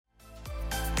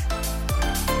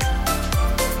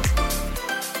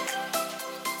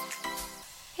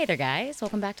Hey there, guys.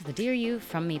 Welcome back to the Dear You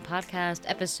From Me podcast,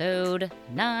 episode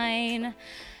 9.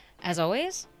 As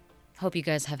always, hope you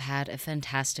guys have had a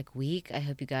fantastic week. I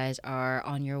hope you guys are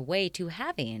on your way to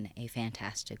having a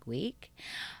fantastic week.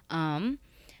 I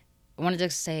wanted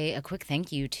to say a quick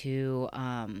thank you to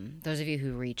those of you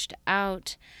who reached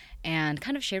out and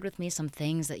kind of shared with me some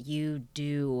things that you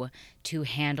do to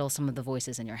handle some of the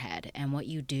voices in your head and what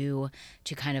you do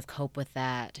to kind of cope with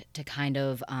that, to kind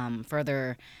of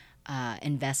further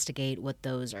investigate what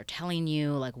those are telling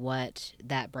you, like what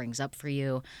that brings up for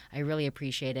you. I really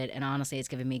appreciate it. And honestly, it's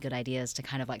given me good ideas to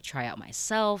kind of like try out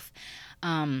myself.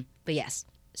 But yes,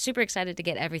 super excited to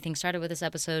get everything started with this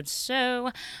episode.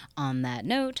 So on that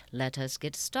note, let us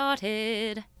get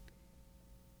started.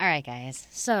 All right, guys.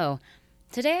 So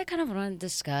today I kind of want to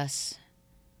discuss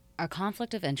our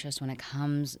conflict of interest when it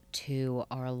comes to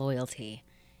our loyalty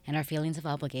and our feelings of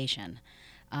obligation.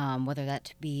 Whether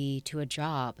that be to a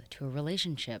job, to a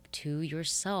relationship, to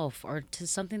yourself, or to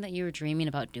something that you're dreaming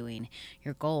about doing,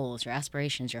 your goals, your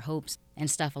aspirations, your hopes,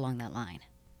 and stuff along that line.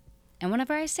 And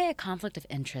whenever I say a conflict of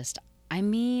interest, I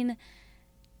mean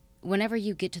whenever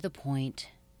you get to the point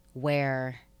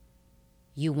where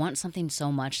you want something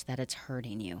so much that it's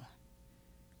hurting you,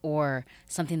 or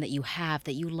something that you have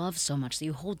that you love so much, that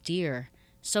you hold dear,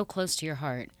 so close to your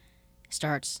heart,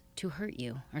 starts to hurt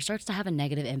you or starts to have a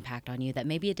negative impact on you that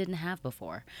maybe it didn't have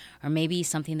before, or maybe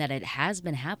something that it has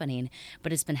been happening,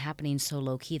 but it's been happening so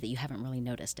low-key that you haven't really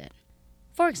noticed it.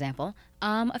 For example,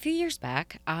 a few years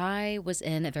back, I was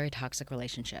in a very toxic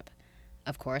relationship.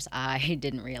 Of course, I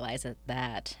didn't realize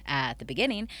that at the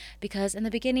beginning, because in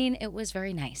the beginning it was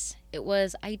very nice. It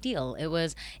was ideal. It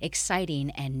was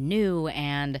exciting and new,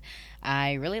 and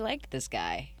I really liked this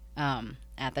guy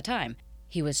at the time.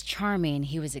 He was charming,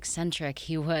 he was eccentric,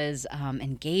 he was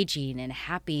engaging and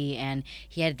happy, and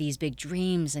he had these big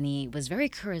dreams, and he was very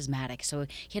charismatic, so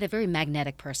he had a very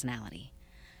magnetic personality.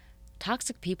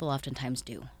 Toxic people oftentimes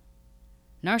do.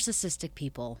 Narcissistic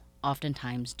people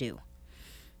oftentimes do.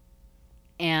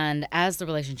 And as the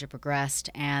relationship progressed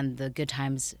and the good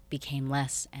times became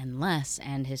less and less,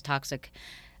 and his toxic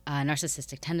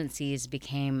narcissistic tendencies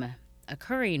became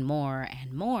occurring more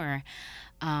and more,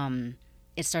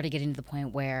 it started getting to the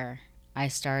point where I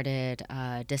started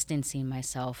distancing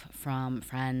myself from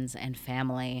friends and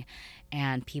family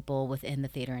and people within the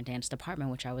theater and dance department,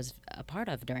 which I was a part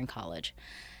of during college.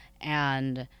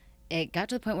 And it got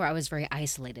to the point where I was very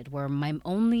isolated, where my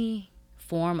only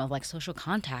form of like social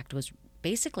contact was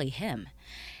basically him.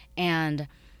 And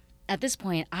at this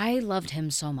point, I loved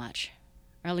him so much,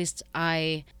 or at least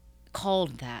I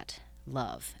called that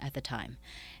love at the time.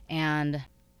 And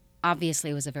obviously,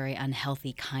 it was a very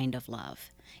unhealthy kind of love.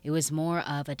 It was more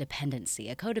of a dependency,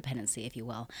 a codependency, if you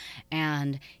will.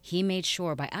 And he made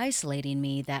sure by isolating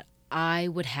me that I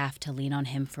would have to lean on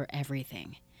him for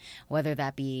everything, whether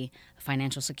that be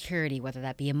financial security, whether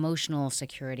that be emotional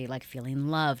security, like feeling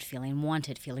loved, feeling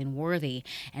wanted, feeling worthy.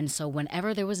 And so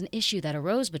whenever there was an issue that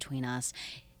arose between us,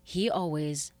 he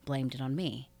always blamed it on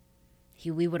me.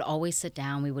 We would always sit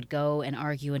down, we would go and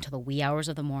argue until the wee hours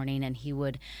of the morning, and he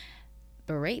would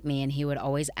berate me, and he would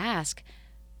always ask,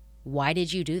 why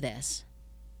did you do this?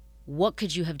 What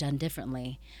could you have done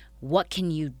differently? What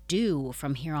can you do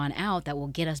from here on out that will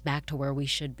get us back to where we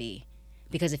should be?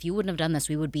 Because if you wouldn't have done this,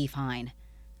 we would be fine.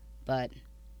 But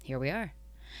here we are.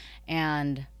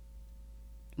 And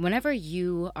whenever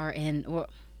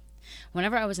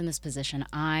I was in this position,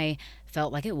 I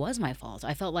felt like it was my fault.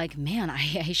 I felt like, man,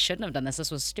 I shouldn't have done this.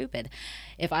 This was stupid.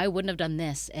 If I wouldn't have done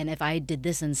this, and if I did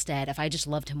this instead, if I just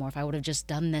loved him more, if I would have just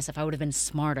done this, if I would have been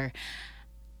smarter,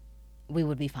 we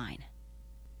would be fine.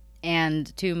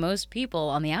 And to most people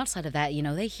on the outside of that,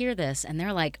 they hear this and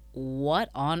they're like, what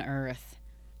on earth?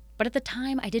 But at the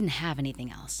time, I didn't have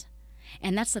anything else.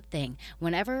 And that's the thing.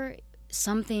 Whenever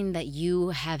something that you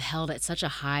have held at such a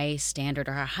high standard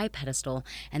or a high pedestal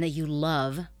and that you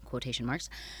love, quotation marks,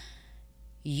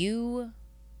 you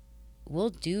will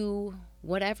do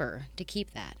whatever to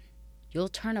keep that. You'll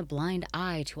turn a blind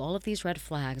eye to all of these red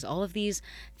flags, all of these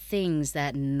things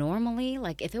that normally,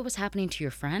 like if it was happening to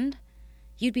your friend,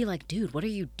 you'd be like, dude, what are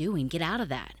you doing? Get out of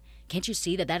that. Can't you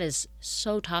see that that is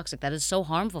so toxic? That is so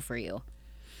harmful for you.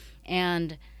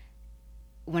 And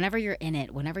whenever you're in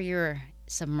it, whenever you're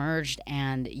submerged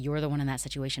and you're the one in that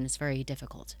situation, it's very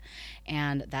difficult.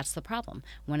 And that's the problem.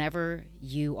 Whenever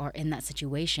you are in that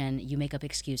situation, you make up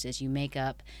excuses.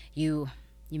 You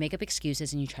You make up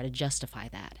excuses and you try to justify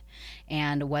that.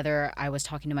 And whether I was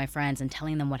talking to my friends and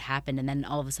telling them what happened, and then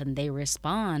all of a sudden they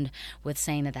respond with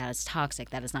saying that that is toxic,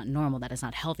 that is not normal, that is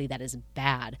not healthy, that is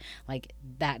bad. Like,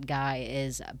 that guy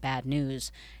is bad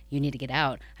news. You need to get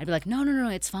out. I'd be like, no, no, no,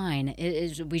 it's fine.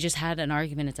 We just had an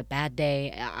argument. It's a bad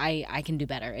day. I can do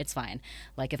better. It's fine.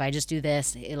 Like, if I just do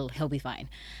this, he'll be fine.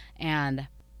 And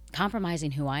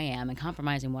compromising who I am and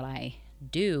compromising what I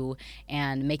do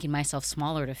and making myself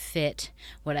smaller to fit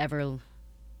whatever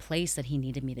place that he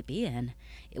needed me to be in,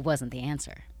 it wasn't the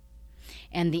answer.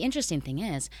 And the interesting thing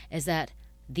is that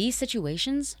these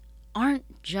situations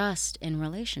aren't just in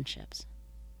relationships.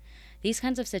 These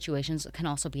kinds of situations can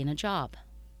also be in a job.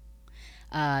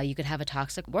 You could have a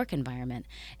toxic work environment.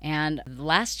 And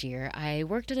last year, I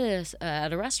worked at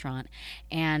a restaurant,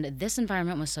 and this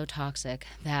environment was so toxic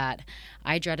that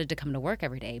I dreaded to come to work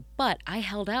every day. But I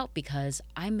held out because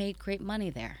I made great money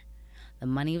there. The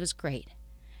money was great.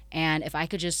 And if I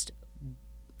could just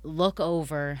look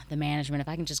over the management, if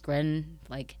I can just grin,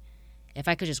 if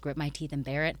I could just grit my teeth and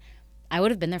bear it, I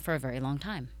would have been there for a very long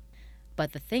time.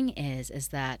 But the thing is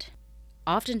that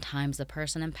oftentimes the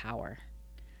person in power,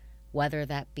 whether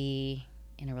that be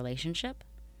in a relationship,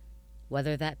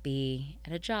 whether that be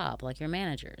at a job like your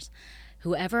managers,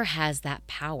 whoever has that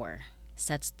power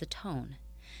sets the tone,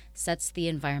 sets the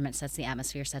environment, sets the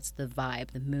atmosphere, sets the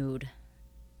vibe, the mood,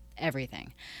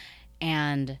 everything.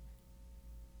 And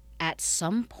at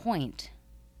some point,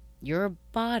 your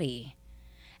body,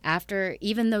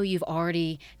 even though you've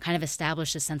already kind of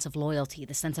established a sense of loyalty,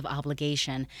 the sense of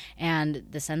obligation, and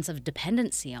the sense of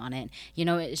dependency on it,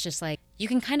 it's just like you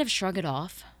can kind of shrug it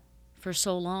off for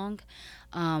so long,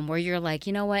 where you're like,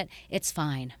 you know what, it's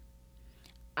fine.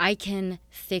 I can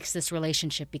fix this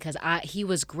relationship because he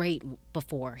was great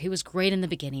before. He was great in the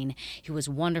beginning. He was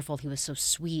wonderful. He was so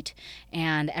sweet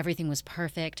and everything was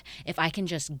perfect. If I can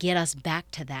just get us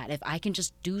back to that, if I can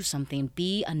just do something,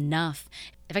 be enough,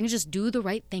 if I can just do the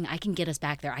right thing, I can get us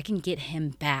back there. I can get him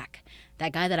back.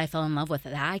 That guy that I fell in love with,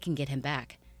 I can get him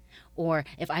back. Or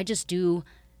if I just do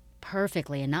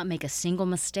perfectly and not make a single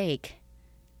mistake,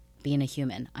 being a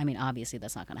human. I mean, obviously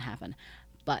that's not going to happen.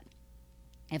 But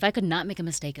if I could not make a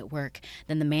mistake at work,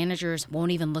 then the managers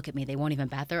won't even look at me. They won't even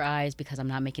bat their eyes because I'm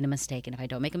not making a mistake. And if I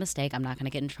don't make a mistake, I'm not going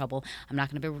to get in trouble. I'm not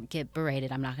going to get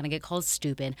berated. I'm not going to get called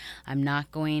stupid. I'm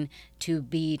not going to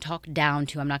be talked down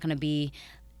to. I'm not going to be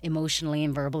emotionally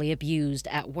and verbally abused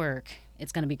at work.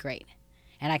 It's going to be great.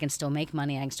 And I can still make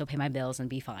money. I can still pay my bills and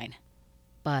be fine.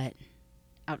 But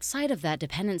outside of that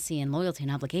dependency and loyalty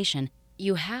and obligation,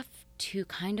 you have to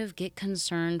kind of get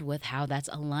concerned with how that's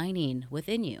aligning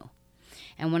within you.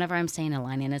 And whenever I'm saying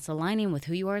aligning, it's aligning with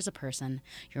who you are as a person,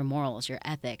 your morals, your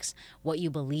ethics, what you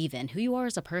believe in, who you are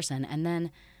as a person. And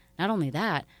then not only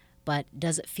that, but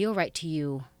does it feel right to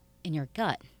you in your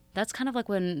gut? That's kind of like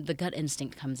when the gut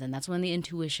instinct comes in. That's when the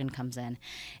intuition comes in.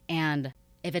 And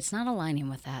if it's not aligning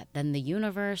with that, then the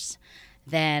universe,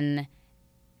 then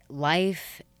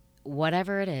life,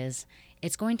 whatever it is,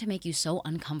 it's going to make you so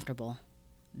uncomfortable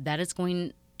that it's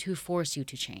going to force you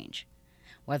to change.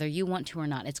 Whether you want to or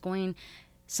not,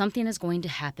 something is going to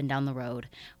happen down the road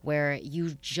where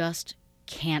you just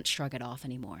can't shrug it off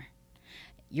anymore.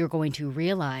 You're going to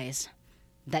realize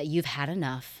that you've had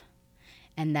enough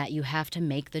and that you have to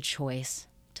make the choice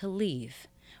to leave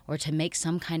or to make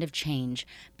some kind of change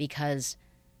because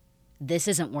this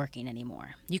isn't working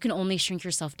anymore. You can only shrink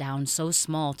yourself down so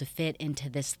small to fit into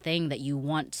this thing that you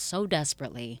want so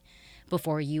desperately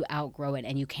before you outgrow it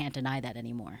and you can't deny that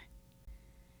anymore.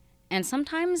 And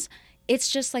sometimes it's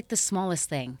just like the smallest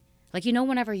thing. Like,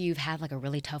 whenever you've had like a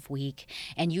really tough week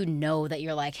and that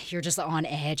you're just on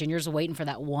edge and you're just waiting for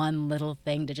that one little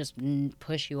thing to just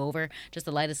push you over, just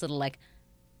the lightest little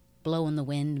blow in the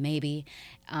wind maybe.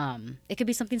 It could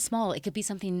be something small. It could be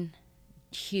something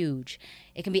huge.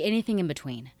 It can be anything in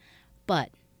between. But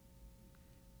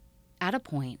at a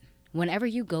point, whenever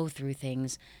you go through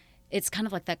things, it's kind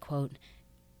of like that quote,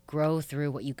 grow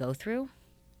through what you go through.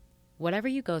 Whatever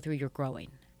you go through, you're growing.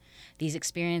 These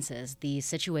experiences, these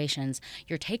situations,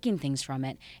 you're taking things from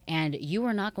it, and you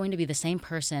are not going to be the same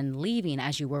person leaving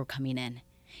as you were coming in,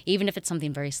 even if it's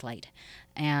something very slight.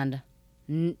 And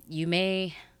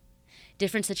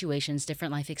different situations,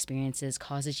 different life experiences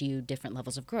causes you different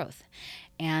levels of growth.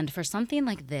 And for something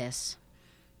like this,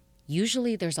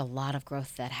 usually there's a lot of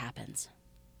growth that happens.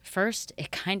 First,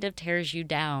 it kind of tears you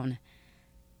down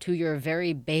to your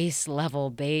very base level,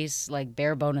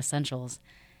 bare bone essentials.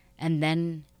 And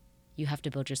then you have to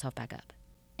build yourself back up.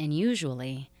 And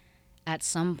usually, at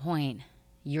some point,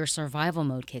 your survival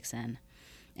mode kicks in.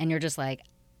 And you're just like,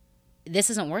 this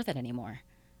isn't worth it anymore.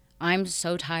 I'm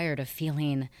so tired of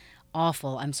feeling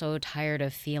awful. I'm so tired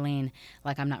of feeling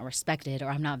like I'm not respected or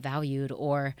I'm not valued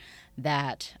or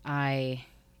that I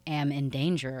am in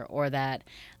danger or that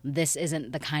this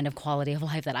isn't the kind of quality of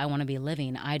life that I want to be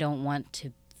living. I don't want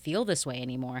to feel this way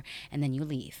anymore. And then you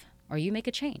leave or you make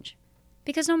a change.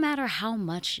 Because no matter how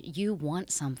much you want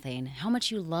something, how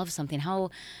much you love something, how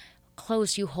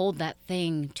close you hold that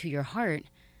thing to your heart,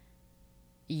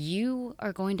 you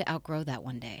are going to outgrow that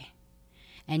one day.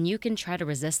 And you can try to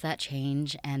resist that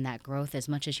change and that growth as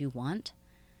much as you want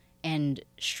and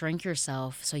shrink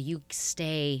yourself so you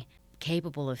stay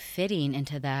capable of fitting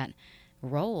into that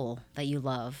role that you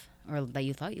love or that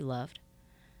you thought you loved.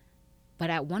 But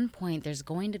at one point, there's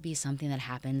going to be something that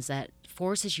happens that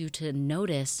forces you to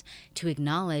notice, to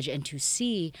acknowledge, and to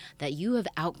see that you have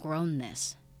outgrown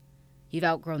this. You've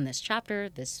outgrown this chapter,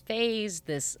 this phase,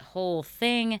 this whole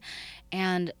thing.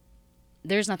 And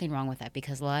there's nothing wrong with that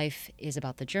because life is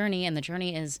about the journey, and the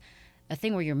journey is a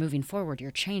thing where you're moving forward,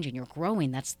 you're changing, you're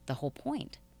growing. That's the whole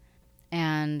point.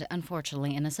 And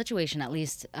unfortunately, in a situation, at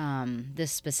least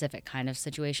this specific kind of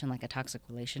situation, like a toxic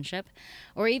relationship,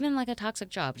 or even like a toxic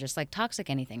job, just like toxic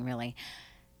anything really,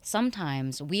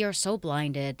 sometimes we are so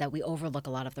blinded that we overlook a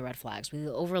lot of the red flags. We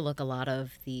overlook a lot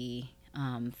of the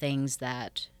things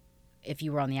that if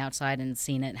you were on the outside and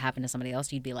seen it happen to somebody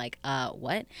else, you'd be like,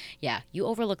 what? Yeah, you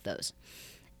overlook those.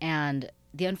 And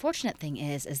the unfortunate thing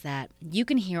is that you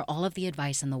can hear all of the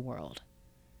advice in the world.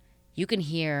 You can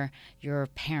hear your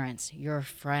parents, your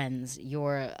friends,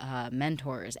 your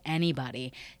mentors,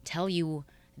 anybody tell you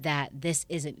that this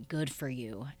isn't good for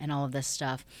you and all of this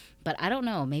stuff. But I don't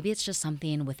know, maybe it's just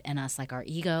something within us, like our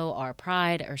ego, our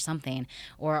pride or something,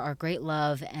 or our great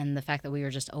love and the fact that we are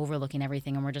just overlooking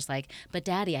everything and we're just like, but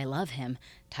daddy, I love him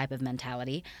type of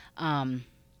mentality.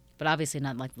 But obviously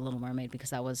not like the Little Mermaid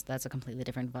because that's a completely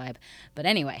different vibe. But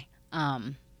anyway,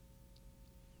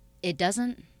 it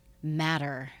doesn't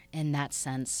matter in that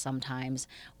sense sometimes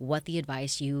what the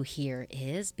advice you hear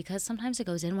is because sometimes it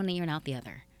goes in one ear and out the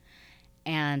other.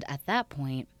 And at that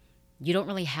point, you don't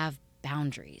really have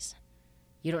boundaries.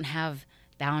 You don't have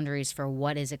boundaries for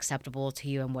what is acceptable to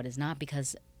you and what is not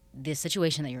because the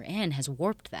situation that you're in has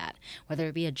warped that, whether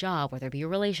it be a job, whether it be a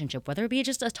relationship, whether it be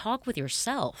just a talk with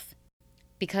yourself.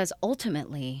 Because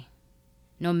ultimately,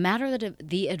 no matter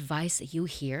the advice that you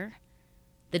hear,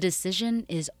 the decision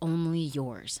is only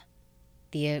yours.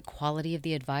 The quality of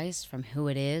the advice, from who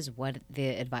it is, what the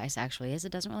advice actually is,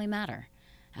 it doesn't really matter.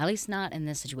 At least not in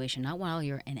this situation, not while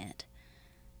you're in it.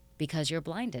 Because you're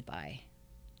blinded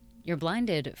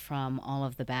from all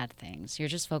of the bad things. You're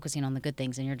just focusing on the good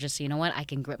things and you're just, you know what, I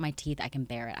can grit my teeth, I can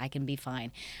bear it, I can be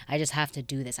fine. I just have to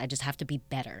do this. I just have to be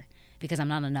better because I'm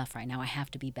not enough right now. I have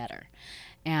to be better.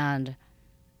 And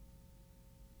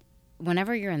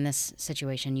whenever you're in this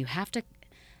situation,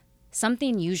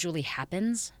 something usually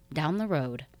happens down the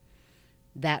road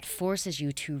that forces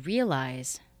you to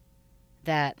realize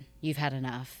that you've had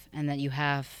enough and that you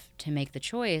have to make the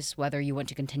choice whether you want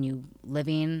to continue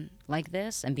living like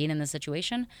this and being in this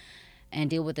situation and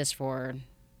deal with this for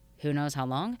who knows how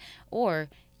long, or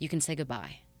you can say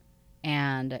goodbye.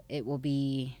 And it will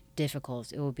be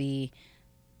difficult. It will be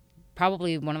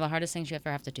probably one of the hardest things you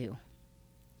ever have to do.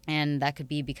 And that could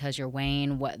be because you're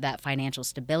weighing that financial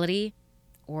stability,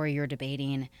 or you're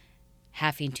debating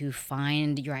having to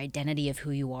find your identity of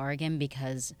who you are again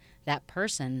because that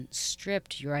person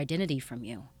stripped your identity from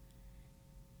you.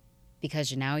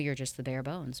 Because now you're just the bare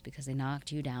bones because they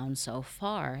knocked you down so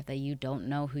far that you don't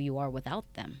know who you are without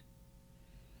them.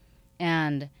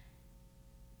 And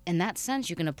in that sense,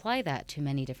 you can apply that to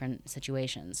many different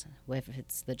situations. If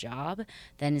it's the job,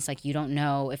 then it's like you don't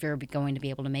know if you're going to be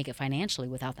able to make it financially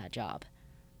without that job.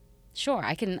 Sure,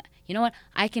 I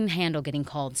can handle getting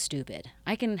called stupid.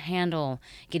 I can handle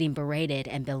getting berated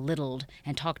and belittled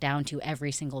and talked down to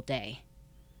every single day.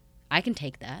 I can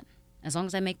take that as long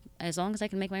as I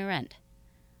can make my rent.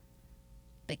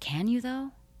 But can you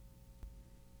though?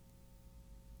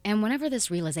 And whenever this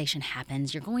realization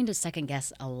happens, you're going to second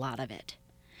guess a lot of it.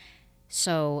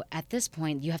 So at this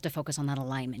point, you have to focus on that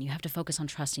alignment. You have to focus on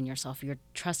trusting yourself. You're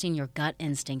trusting your gut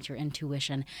instinct, your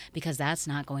intuition, because that's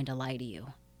not going to lie to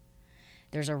you.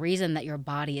 There's a reason that your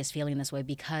body is feeling this way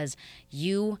because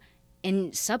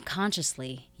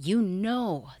subconsciously, you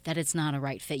know that it's not a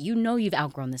right fit. You know you've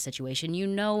outgrown the situation. You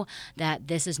know that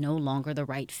this is no longer the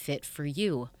right fit for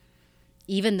you.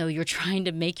 Even though you're trying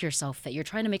to make yourself fit, you're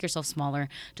trying to make yourself smaller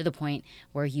to the point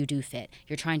where you do fit.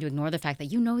 You're trying to ignore the fact that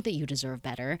you know that you deserve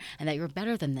better and that you're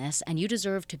better than this and you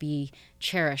deserve to be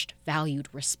cherished, valued,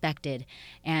 respected,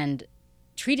 and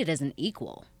treated as an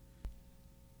equal.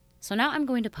 So now I'm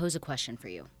going to pose a question for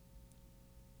you.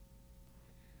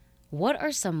 What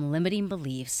are some limiting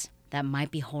beliefs that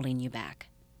might be holding you back?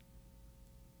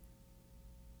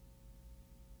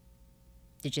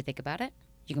 Did you think about it?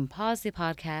 You can pause the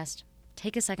podcast,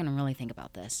 take a second and really think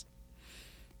about this.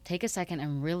 Take a second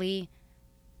and really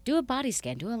do a body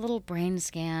scan, do a little brain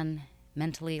scan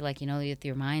mentally, like, with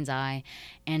your mind's eye,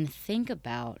 and think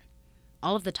about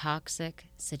all of the toxic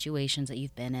situations that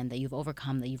you've been in, that you've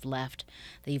overcome, that you've left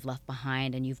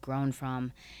behind and you've grown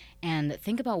from. And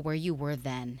think about where you were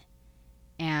then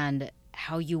and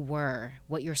how you were,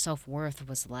 what your self-worth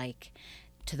was like,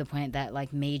 to the point that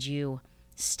like made you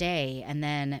stay. And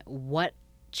then what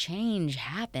change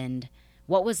happened?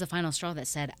 What was the final straw that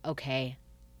said, okay,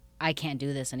 I can't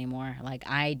do this anymore. Like,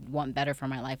 I want better for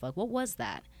my life. Like, what was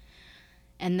that?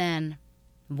 And then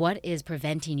what is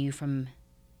preventing you from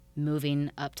moving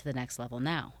up to the next level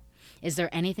now? Is there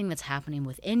anything that's happening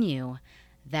within you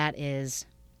that is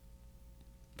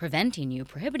prohibiting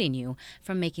you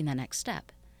from making the next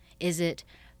step? Is it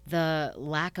the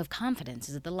lack of confidence?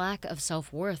 Is it the lack of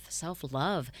self-worth,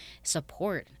 self-love,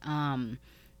 support,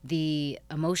 the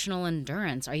emotional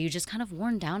endurance? Are you just kind of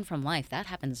worn down from life? That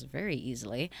happens very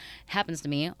easily. It happens to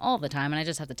me all the time, and I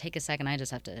just have to take a second. I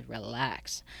just have to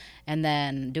relax and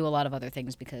then do a lot of other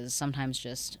things, because sometimes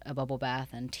just a bubble bath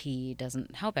and tea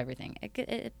doesn't help everything.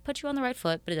 It puts you on the right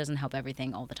foot, but it doesn't help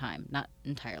everything all the time, not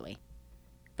entirely.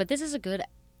 But this is a good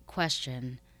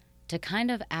question to kind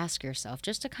of ask yourself,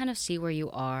 just to kind of see where you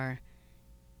are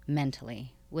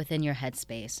mentally within your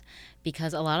headspace,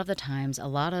 because a lot of the times, a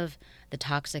lot of the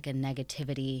toxic and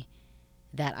negativity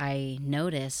that I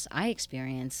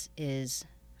experience is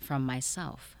from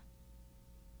myself.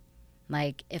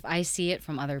 Like, if I see it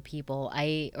from other people,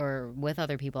 or with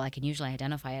other people, I can usually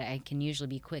identify it. I can usually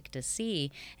be quick to see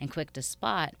and quick to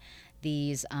spot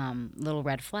these little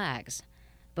red flags.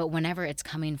 But whenever it's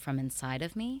coming from inside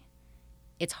of me,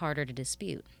 it's harder to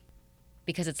dispute.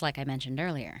 Because it's like I mentioned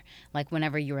earlier, like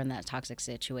whenever you were in that toxic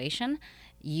situation,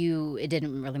 it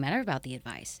didn't really matter about the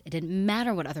advice. It didn't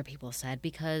matter what other people said,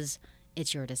 because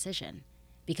it's your decision.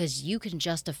 Because you can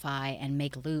justify and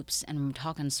make loops and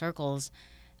talk in circles,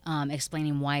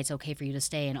 explaining why it's okay for you to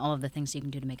stay and all of the things you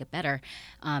can do to make it better,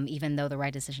 even though the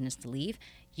right decision is to leave.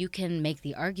 You can make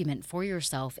the argument for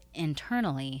yourself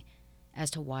internally as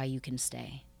to why you can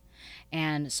stay.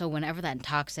 And so whenever that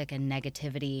toxic and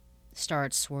negativity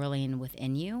starts swirling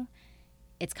within you,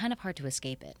 it's kind of hard to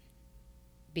escape it,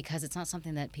 because it's not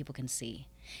something that people can see.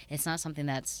 It's not something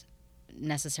that's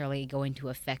necessarily going to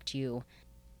affect you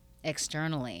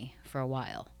externally for a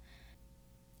while.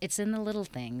 It's in the little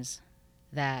things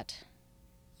that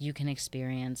you can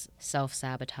experience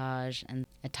self-sabotage and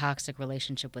a toxic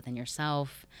relationship within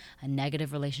yourself, a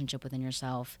negative relationship within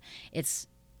yourself. It's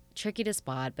tricky to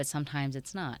spot, but sometimes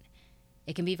it's not.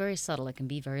 It can be very subtle. It can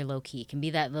be very low-key. It can be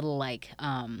that little, like,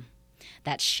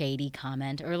 that shady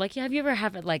comment. Or, like, have you ever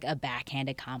had, like, a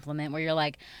backhanded compliment where you're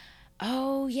like,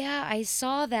 oh, yeah, I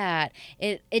saw that.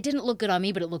 It didn't look good on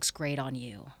me, but it looks great on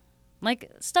you.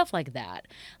 Like, stuff like that.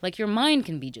 Like, your mind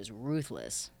can be just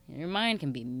ruthless. Your mind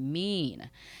can be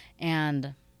mean.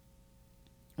 And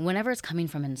whenever it's coming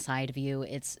from inside of you,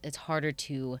 it's harder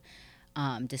to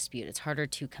dispute. It's harder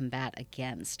to combat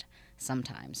against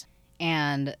sometimes.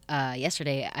 And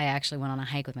yesterday, I actually went on a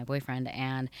hike with my boyfriend,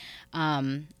 and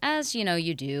as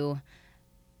you do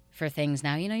for things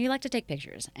now, you like to take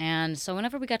pictures. And so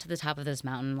whenever we got to the top of this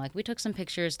mountain, like, we took some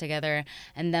pictures together,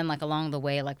 and then, like, along the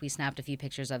way, like, we snapped a few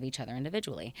pictures of each other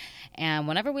individually. And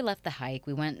whenever we left the hike,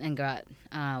 we went and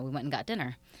got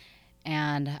dinner.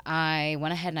 And I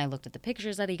went ahead and I looked at the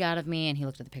pictures that he got of me, and he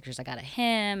looked at the pictures I got of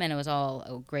him, and it was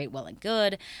all great, well and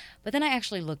good. But then I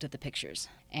actually looked at the pictures,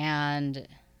 and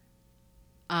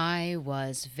I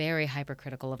was very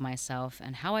hypercritical of myself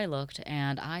and how I looked,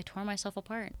 and I tore myself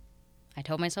apart. I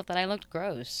told myself that I looked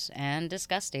gross and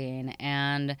disgusting,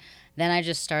 and then I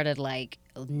just started, like,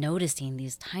 noticing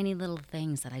these tiny little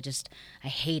things that I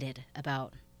hated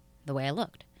about the way I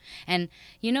looked. And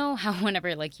you know how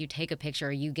whenever, like, you take a picture,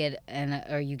 or you get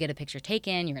a picture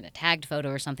taken, you're in a tagged photo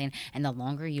or something, and the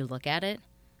longer you look at it,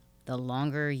 the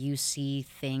longer you see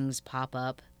things pop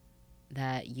up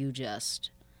that you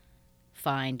just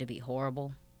find to be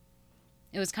horrible.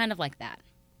 It was kind of like that.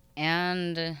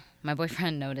 And my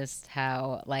boyfriend noticed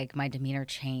how, like, my demeanor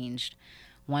changed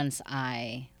once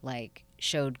I, like,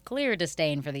 showed clear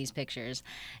disdain for these pictures.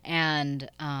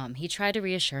 And he tried to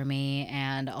reassure me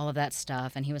and all of that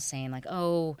stuff. And he was saying, like,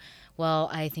 oh, well,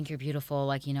 I think you're beautiful.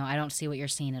 Like, I don't see what you're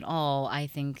seeing at all. I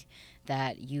think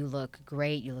that you look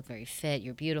great. You look very fit.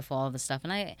 You're beautiful, all this stuff.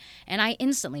 And I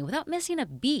instantly, without missing a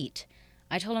beat,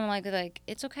 I told him, like,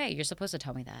 it's okay. You're supposed to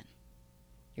tell me that.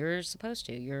 You're supposed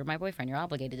to. You're my boyfriend. You're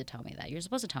obligated to tell me that. You're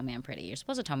supposed to tell me I'm pretty. You're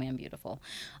supposed to tell me I'm beautiful.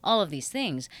 All of these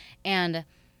things. And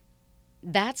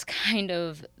that's kind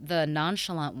of the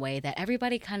nonchalant way that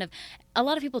everybody kind of, a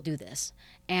lot of people do this.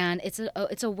 And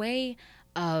it's a way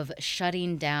of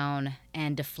shutting down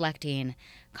and deflecting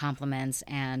compliments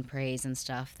and praise and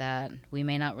stuff that we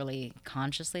may not really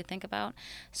consciously think about.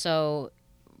 So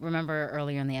remember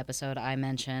earlier in the episode, I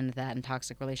mentioned that in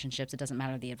toxic relationships, it doesn't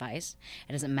matter the advice.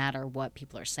 It doesn't matter what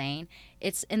people are saying.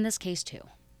 It's in this case too.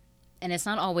 And it's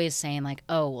not always saying like,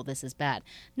 oh, well, this is bad.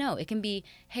 No, it can be,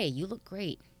 hey, you look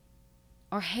great.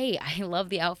 Or, hey, I love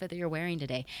the outfit that you're wearing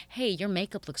today. Hey, your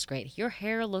makeup looks great. Your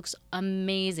hair looks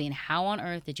amazing. How on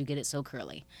earth did you get it so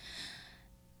curly?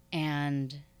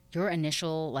 And your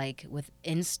initial, like, with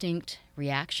instinct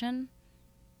reaction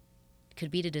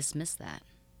could be to dismiss that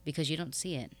because you don't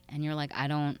see it. And you're like, I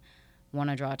don't want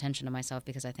to draw attention to myself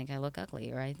because I think I look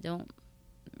ugly, or I don't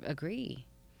agree.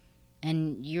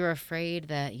 And you're afraid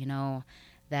that,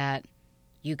 that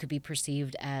you could be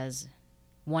perceived as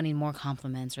wanting more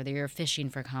compliments, or that you're fishing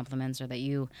for compliments, or that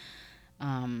you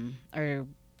are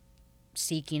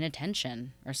seeking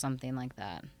attention or something like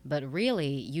that. But really,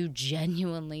 you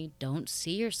genuinely don't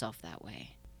see yourself that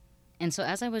way. And so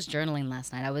as I was journaling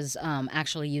last night, I was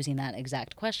actually using that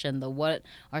exact question, what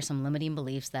are some limiting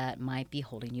beliefs that might be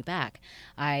holding you back?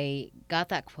 I got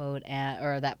that quote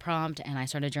or that prompt, and I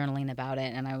started journaling about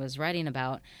it, and I was writing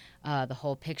about the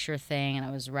whole picture thing, and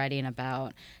I was writing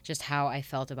about just how I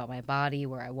felt about my body,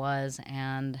 where I was,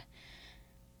 and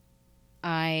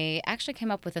I actually came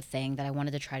up with a thing that I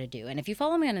wanted to try to do. And if you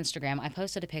follow me on Instagram, I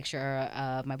posted a picture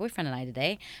of my boyfriend and I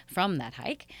today from that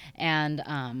hike,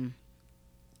 and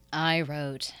I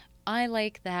wrote, I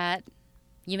like that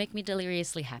you make me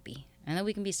deliriously happy and that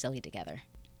we can be silly together.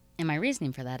 And my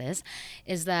reasoning for that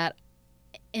is that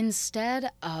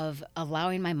instead of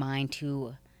allowing my mind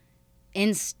to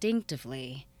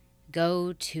instinctively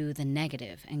go to the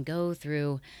negative and go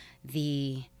through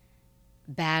the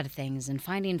bad things and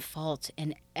finding fault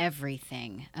in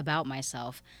everything about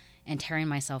myself and tearing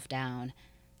myself down,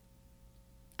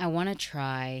 I want to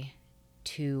try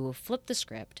to flip the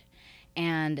script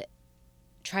and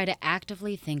try to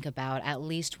actively think about at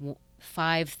least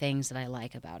 5 things that I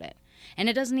like about it. And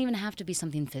it doesn't even have to be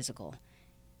something physical.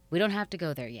 We don't have to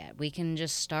go there yet. We can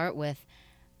just start with,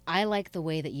 I like the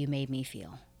way that you made me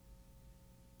feel.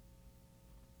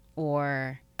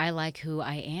 Or, I like who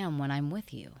I am when I'm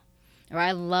with you. Or,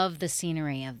 I love the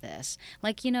scenery of this.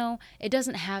 Like, you don't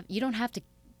have to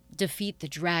defeat the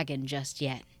dragon just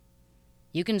yet.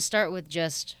 You can start with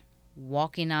just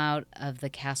walking out of the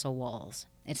castle walls.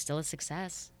 It's still a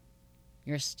success.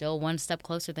 You're still one step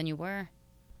closer than you were.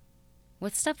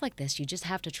 With stuff like this, you just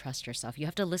have to trust yourself. You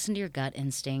have to listen to your gut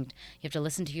instinct. You have to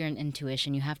listen to your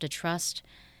intuition. You have to trust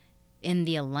in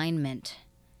the alignment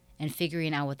and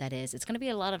figuring out what that is. It's going to be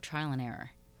a lot of trial and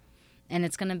error. And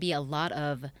it's going to be a lot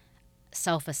of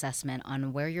self-assessment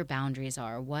on where your boundaries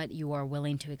are, what you are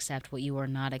willing to accept, what you are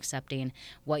not accepting,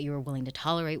 what you are willing to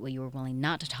tolerate, what you are willing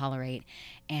not to tolerate,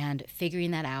 and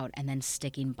figuring that out and then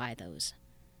sticking by those.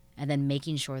 And then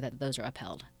making sure that those are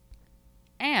upheld.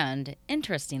 And,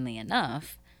 interestingly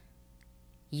enough,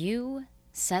 you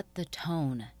set the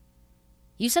tone.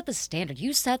 You set the standard.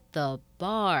 You set the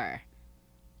bar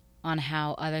on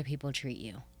how other people treat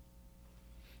you.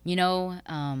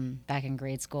 Back in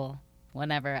grade school,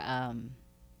 whenever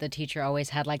the teacher always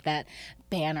had like that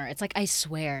banner. It's like, I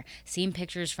swear, seeing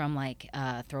pictures from like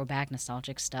throwback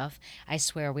nostalgic stuff, I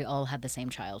swear we all had the same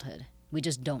childhood. We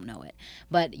just don't know it.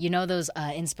 But those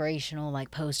inspirational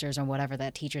like posters or whatever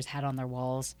that teachers had on their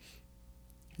walls,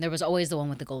 there was always the one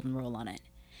with the golden rule on it.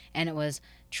 And it was,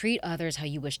 treat others how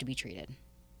you wish to be treated.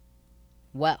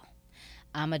 Well,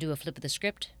 I'm going to do a flip of the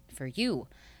script for you.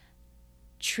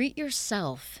 Treat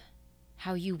yourself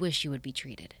how you wish you would be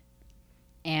treated.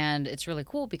 And it's really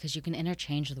cool because you can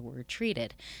interchange the word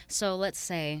treated. So let's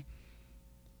say,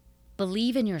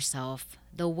 believe in yourself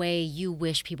the way you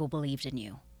wish people believed in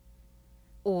you.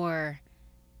 Or,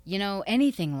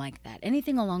 anything like that,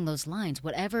 anything along those lines,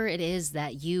 whatever it is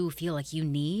that you feel like you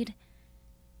need,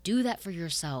 do that for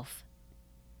yourself.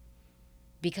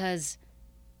 Because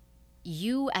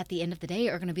you, at the end of the day,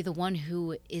 are going to be the one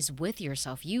who is with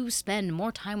yourself. You spend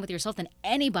more time with yourself than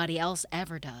anybody else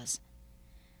ever does.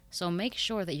 So make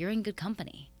sure that you're in good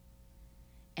company.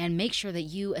 And make sure that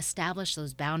you establish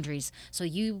those boundaries so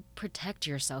you protect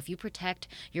yourself. You protect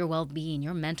your well-being,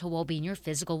 your mental well-being, your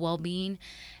physical well-being.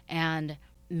 And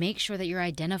make sure that you're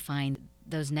identifying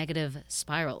those negative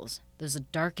spirals, those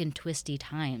dark and twisty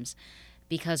times.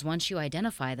 because once you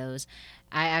identify those,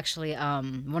 I actually,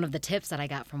 one of the tips that I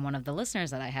got from one of the listeners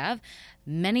that I have,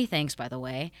 many thanks, by the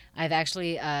way, I've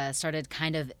actually started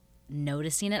kind of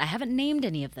noticing it. I haven't named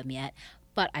any of them yet,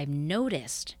 but I've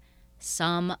noticed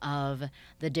some of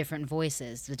the different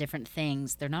voices, the different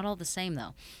things. They're not all the same,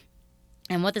 though.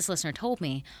 And what this listener told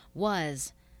me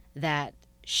was that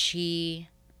she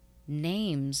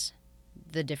names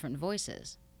the different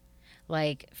voices.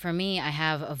 Like, for me, I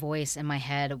have a voice in my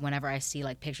head whenever I see,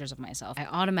 like, pictures of myself. I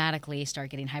automatically start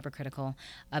getting hypercritical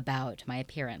about my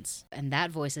appearance. And that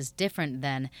voice is different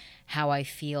than how I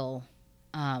feel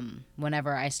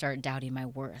whenever I start doubting my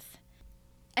worth.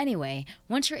 Anyway,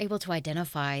 once you're able to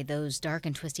identify those dark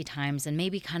and twisty times and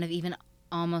maybe kind of even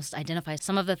almost identify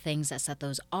some of the things that set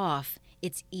those off,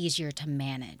 it's easier to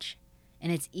manage. And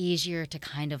it's easier to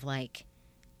kind of, like,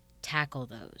 tackle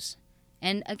those.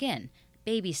 And again,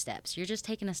 baby steps. You're just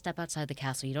taking a step outside the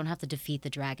castle. You don't have to defeat the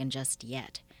dragon just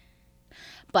yet.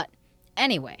 But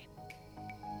anyway,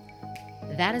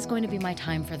 that is going to be my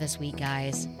time for this week,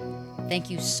 guys.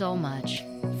 Thank you so much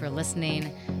for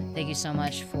listening. Thank you so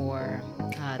much for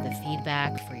the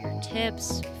feedback, for your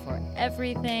tips, for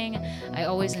everything. I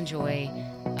always enjoy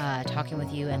talking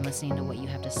with you and listening to what you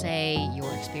have to say,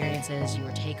 your experiences, your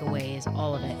takeaways,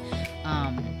 all of it.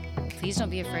 Please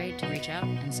don't be afraid to reach out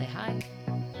and say hi.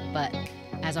 But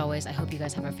as always, I hope you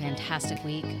guys have a fantastic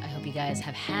week. I hope you guys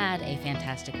have had a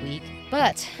fantastic week.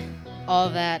 But all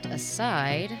that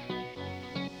aside,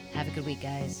 have a good week,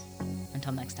 guys.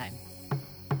 Until next time.